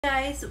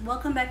Guys,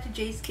 welcome back to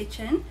Jay's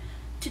Kitchen.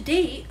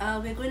 Today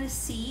we're going to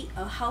see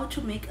how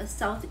to make a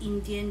South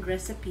Indian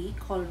recipe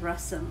called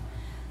rasam.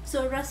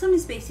 So rasam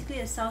is basically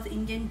a South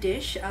Indian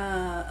dish,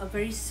 a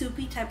very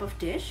soupy type of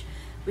dish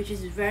which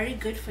is very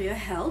good for your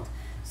health.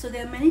 So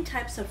there are many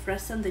types of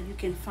rasam that you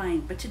can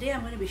find, but today I'm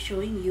going to be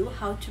showing you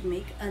how to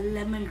make a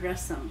lemon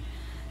rasam.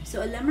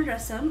 So a lemon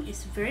rasam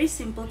is very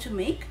simple to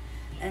make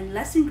and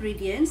less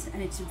ingredients,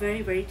 and it's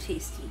very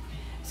tasty.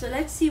 So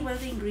let's see what are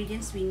the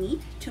ingredients we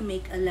need to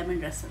make a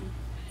lemon rasam.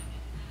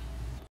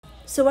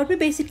 So what we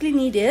basically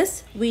need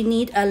is, we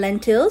need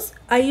lentils.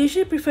 I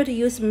usually prefer to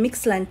use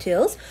mixed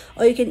lentils,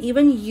 or you can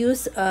even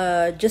use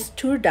just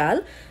tur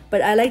dal,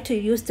 but I like to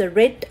use the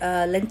red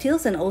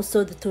lentils and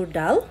also the tur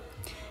dal.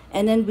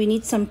 And then we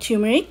need some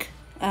turmeric,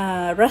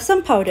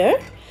 rasam powder.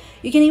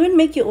 You can even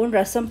make your own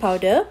rasam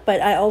powder,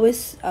 but I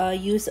always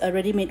use a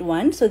ready-made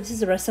one. So this is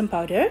the rasam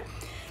powder.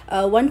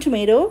 1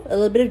 tomato, a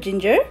little bit of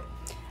ginger.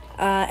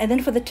 And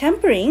then for the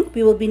tempering,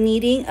 we will be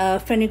needing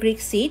fenugreek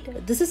seed.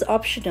 This is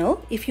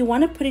optional. If you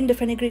want to put in the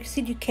fenugreek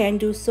seed, you can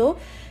do so.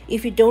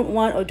 If you don't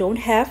want or don't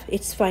have,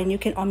 it's fine. You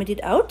can omit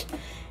it out.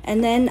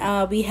 And then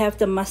we have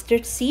the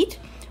mustard seed.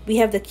 We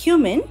have the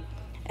cumin.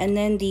 And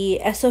then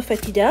the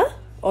asafoetida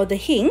or the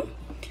hing.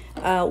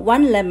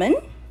 1 lemon.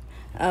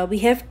 We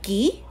have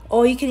ghee,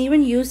 or you can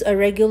even use a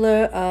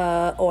regular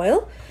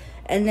oil.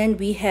 And then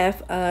we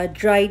have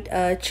dried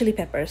chili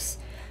peppers.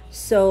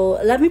 So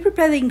let me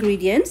prepare the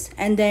ingredients,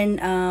 and then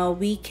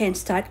we can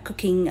start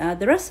cooking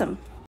the rasam.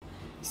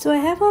 So I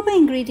have all my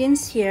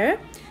ingredients here.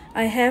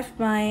 I have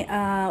my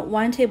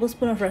 1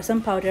 tablespoon of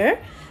rasam powder,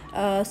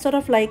 sort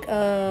of like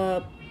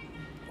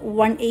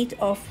 1/8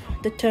 of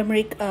the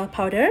turmeric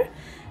powder,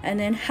 and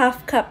then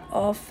 ½ cup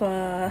of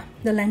the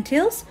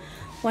lentils,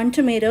 1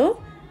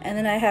 tomato, and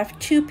then I have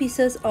 2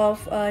 pieces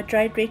of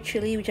dried red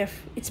chili, which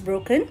it's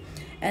broken,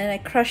 and I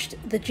crushed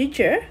the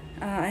ginger.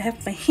 I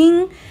have my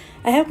hing.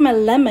 I have my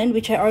lemon,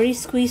 which I already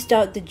squeezed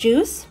out the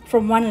juice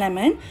from 1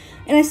 lemon,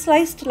 and I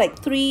sliced like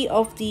 3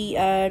 of the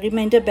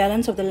remainder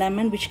balance of the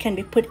lemon, which can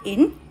be put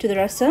in to the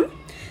rasam.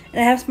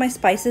 And I have my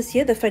spices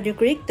here, the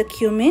fenugreek, the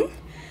cumin,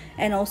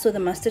 and also the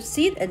mustard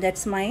seed, and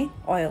that's my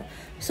oil.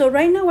 So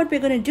right now what we're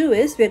going to do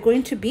is we're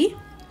going to be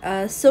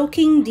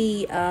soaking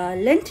the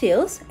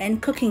lentils and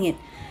cooking it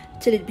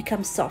till it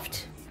becomes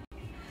soft.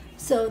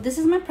 So this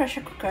is my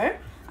pressure cooker.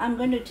 I'm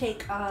going to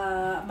take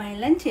my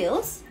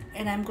lentils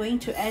and I'm going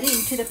to add it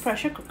into the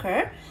pressure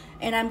cooker,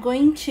 and I'm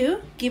going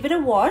to give it a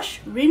wash,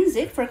 rinse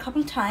it for a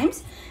couple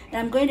times, and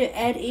I'm going to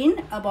add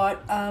in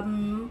about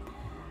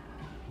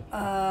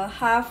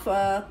half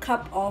a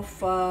cup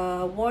of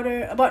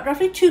water, about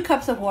roughly 2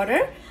 cups of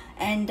water,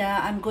 and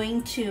I'm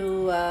going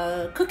to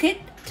cook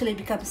it till it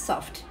becomes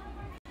soft.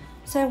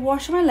 So I've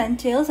washed my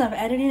lentils. I've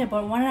added in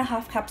about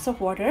 1½ cups of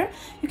water.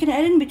 You can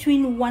add in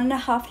between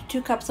 1½ to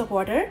 2 cups of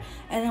water.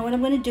 And then what I'm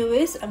going to do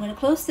is I'm going to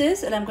close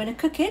this and I'm going to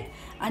cook it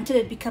until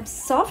it becomes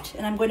soft,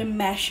 and I'm going to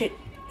mash it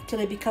till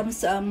it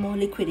becomes more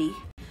liquidy.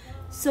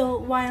 So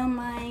while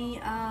my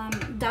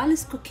dal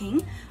is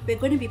cooking, we're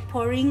going to be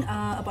pouring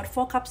about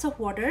 4 cups of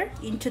water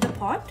into the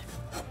pot.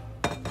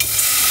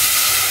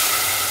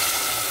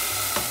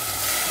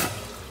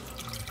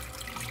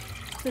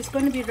 So it's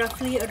going to be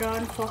roughly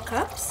around 4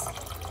 cups.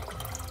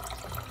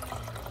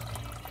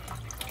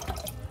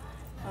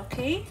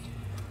 Okay,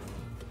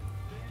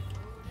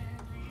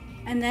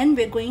 and then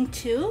we're going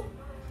to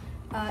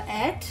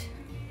add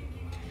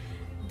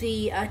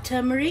the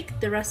turmeric,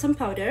 the rasam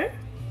powder,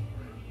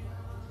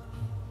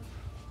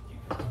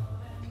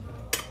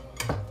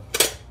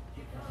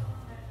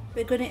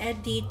 we're going to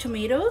add the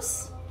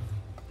tomatoes,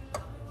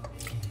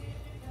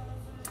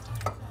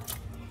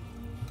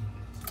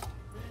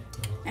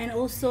 and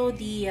also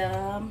the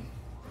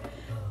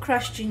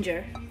crushed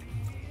ginger.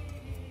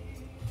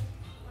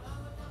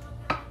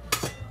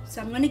 So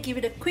I'm going to give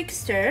it a quick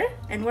stir,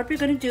 and what we're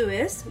going to do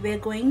is we're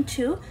going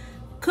to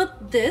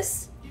cook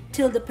this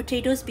till the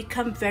potatoes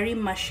become very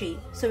mushy.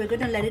 So we're going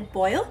to let it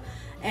boil,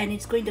 and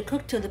it's going to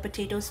cook till the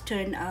potatoes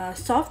turn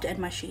soft and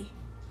mushy.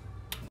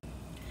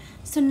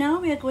 So now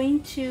we're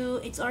going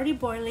to, it's already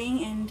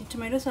boiling and the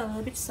tomatoes are a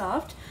little bit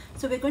soft,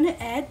 so we're going to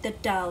add the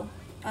dal.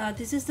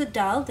 This is the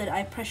dal that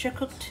I pressure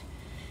cooked,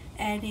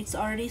 and it's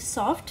already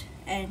soft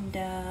and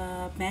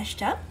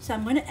mashed up. So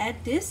I'm going to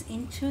add this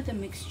into the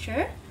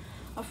mixture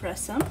of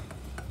rasam,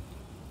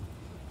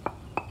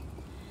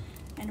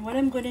 and what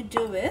I'm going to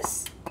do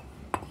is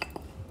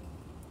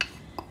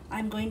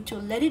I'm going to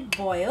let it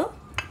boil.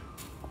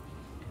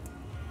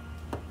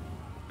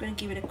 I'm going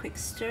to give it a quick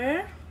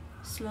stir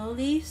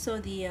slowly so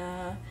the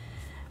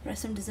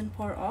rasam doesn't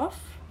pour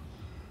off.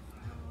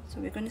 So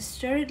we're going to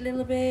stir it a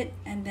little bit,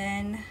 and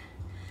then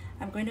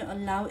I'm going to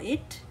allow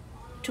it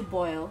to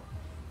boil.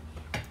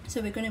 So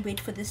we're going to wait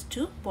for this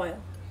to boil.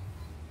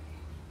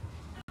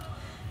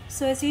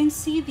 So as you can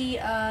see,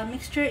 the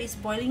mixture is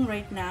boiling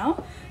right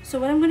now. So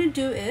what I'm going to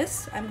do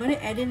is I'm going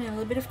to add in a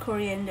little bit of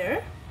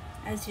coriander.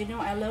 As you know,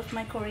 I love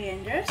my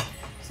corianders.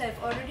 So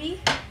I've already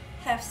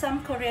have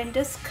some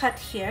corianders cut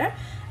here.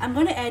 I'm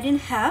going to add in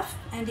half,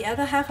 and the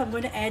other half I'm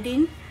going to add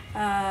in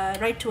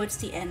right towards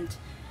the end.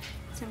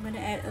 So I'm going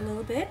to add a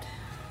little bit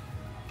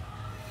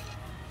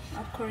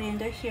of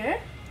coriander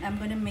here. I'm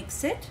going to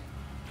mix it.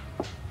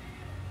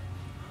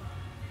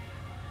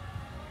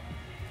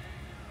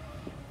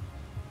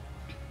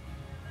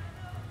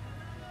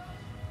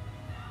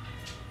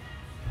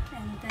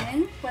 And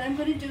then what I'm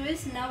going to do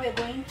is now we're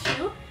going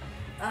to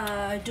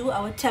do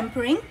our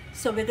tempering.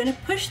 So we're going to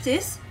push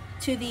this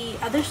to the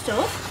other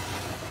stove,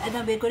 and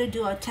then we're going to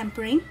do our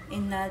tempering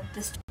in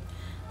this.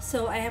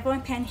 So I have my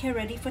pan here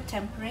ready for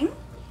tempering,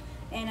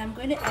 and I'm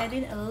going to add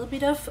in a little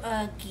bit of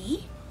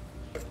ghee.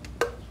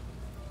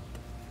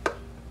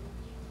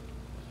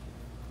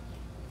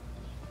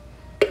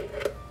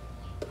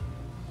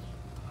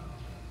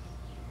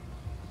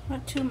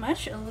 Not too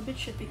much, a little bit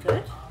should be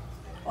good.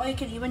 Or you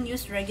can even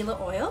use regular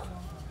oil.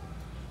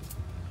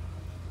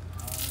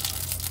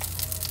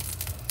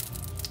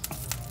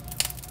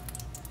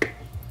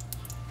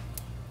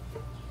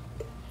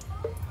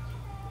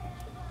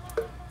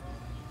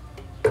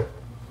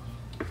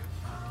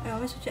 I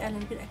always like to add a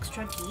little bit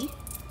extra ghee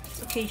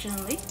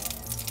occasionally.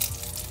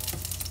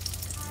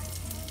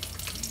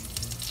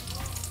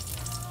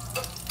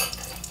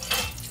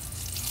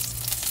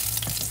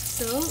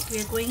 So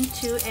we're going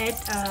to add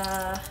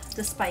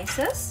the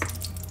spices.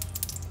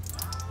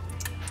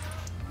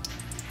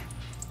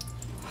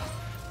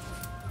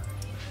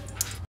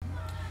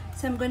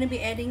 So I'm going to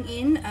be adding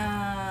in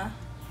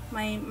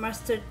my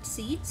mustard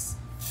seeds,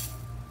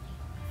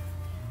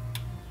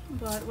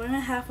 about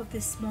 1.5 of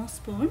this small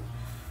spoon.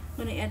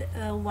 I'm going to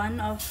add 1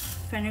 of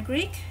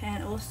fenugreek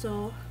and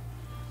also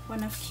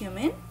 1 of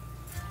cumin.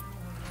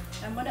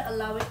 I'm going to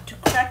allow it to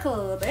crackle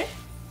a little bit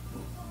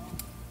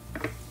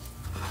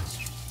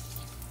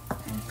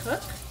and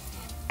cook.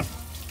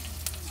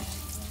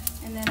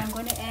 And then I'm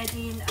going to add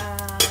in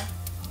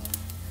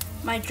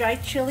my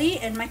dried chili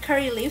and my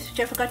curry leaves, which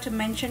I forgot to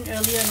mention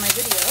earlier in my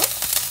video.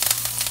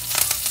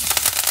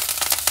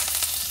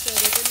 So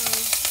we're going to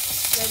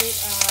let it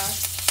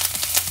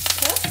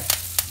cook.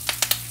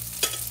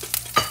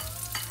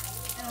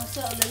 And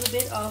also a little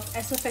bit of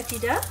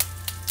asafoetida,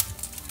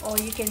 or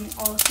you can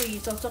also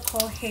use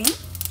called hing.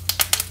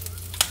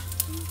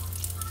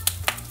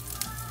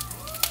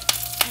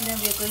 And then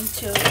we're going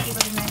to give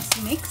it a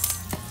nice mix.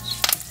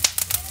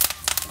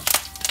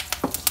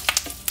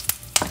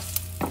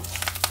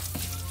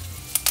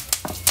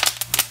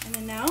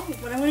 Now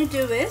what I'm going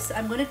to do is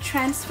I'm going to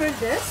transfer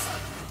this,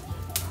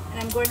 and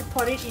I'm going to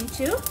pour it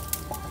into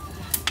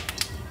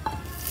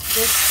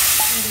this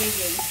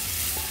ingredient.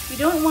 You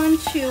don't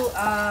want to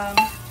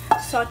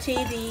saute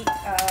the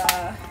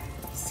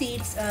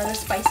seeds, the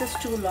spices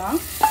too long,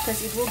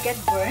 because it will get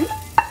burned.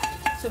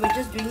 So we're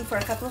just doing it for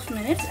a couple of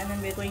minutes, and then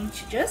we're going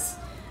to just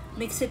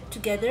mix it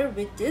together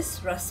with this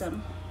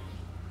rasam.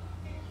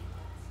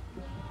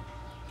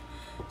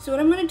 So what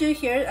I'm going to do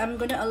here, I'm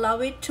going to allow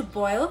it to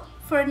boil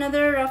for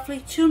another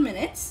roughly 2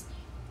 minutes,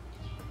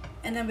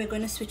 and then we're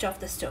going to switch off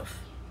the stove.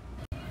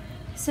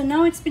 So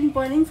now it's been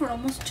boiling for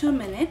almost 2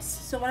 minutes.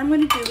 So what I'm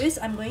going to do is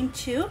I'm going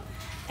to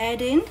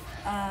add in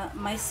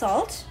my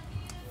salt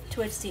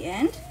towards the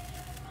end.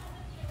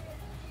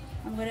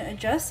 I'm going to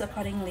adjust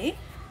accordingly.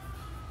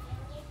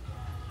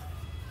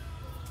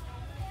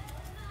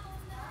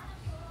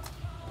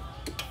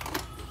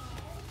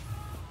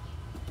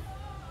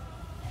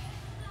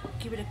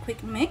 Give it a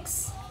quick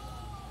mix.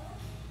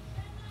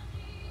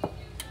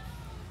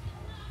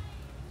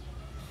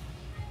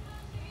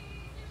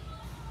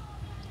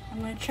 I'm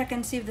going to check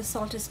and see if the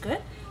salt is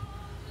good.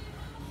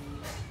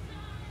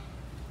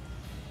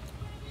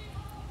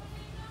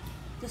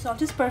 The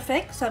salt is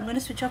perfect, so I'm going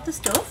to switch off the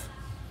stove.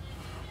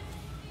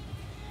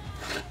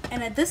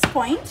 And at this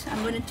point,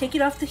 I'm going to take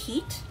it off the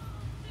heat.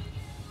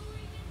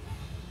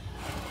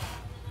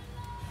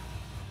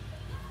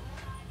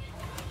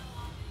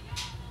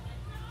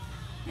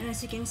 And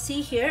as you can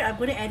see here, I'm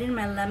going to add in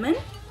my lemon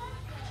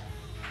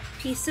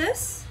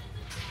pieces,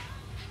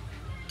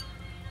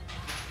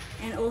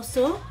 and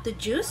also the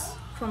juice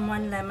from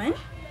 1 lemon,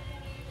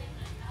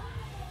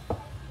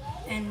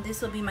 and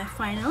this will be my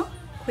final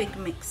quick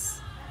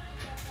mix.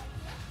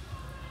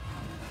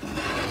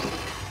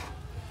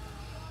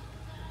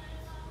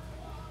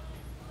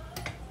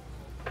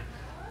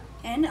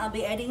 And I'll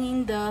be adding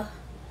in the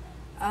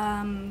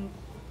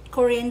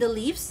coriander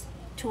leaves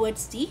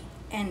towards the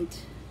end.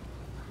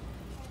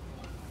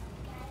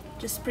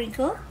 Just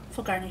sprinkle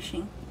for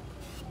garnishing.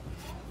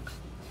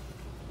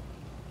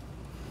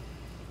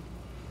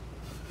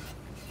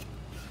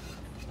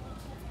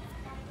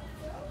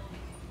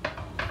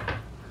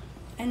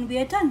 And we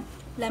are done.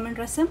 Lemon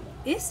rasam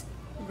is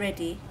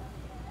ready.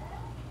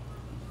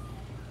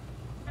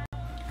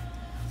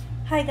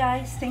 Hi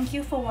guys, thank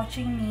you for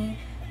watching me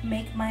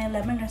make my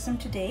lemon rasam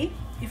today.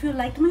 If you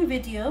liked my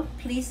video,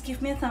 please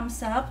give me a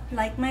thumbs up,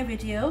 like my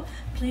video,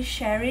 please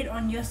share it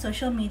on your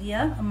social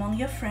media among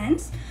your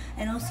friends,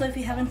 and also if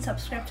you haven't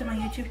subscribed to my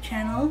YouTube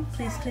channel,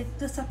 please click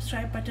the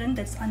subscribe button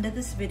that's under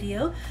this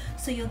video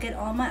so you'll get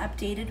all my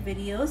updated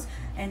videos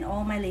and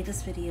all my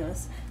latest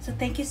videos. So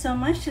thank you so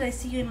much. Till I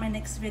see you in my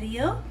next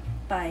video.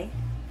 Bye.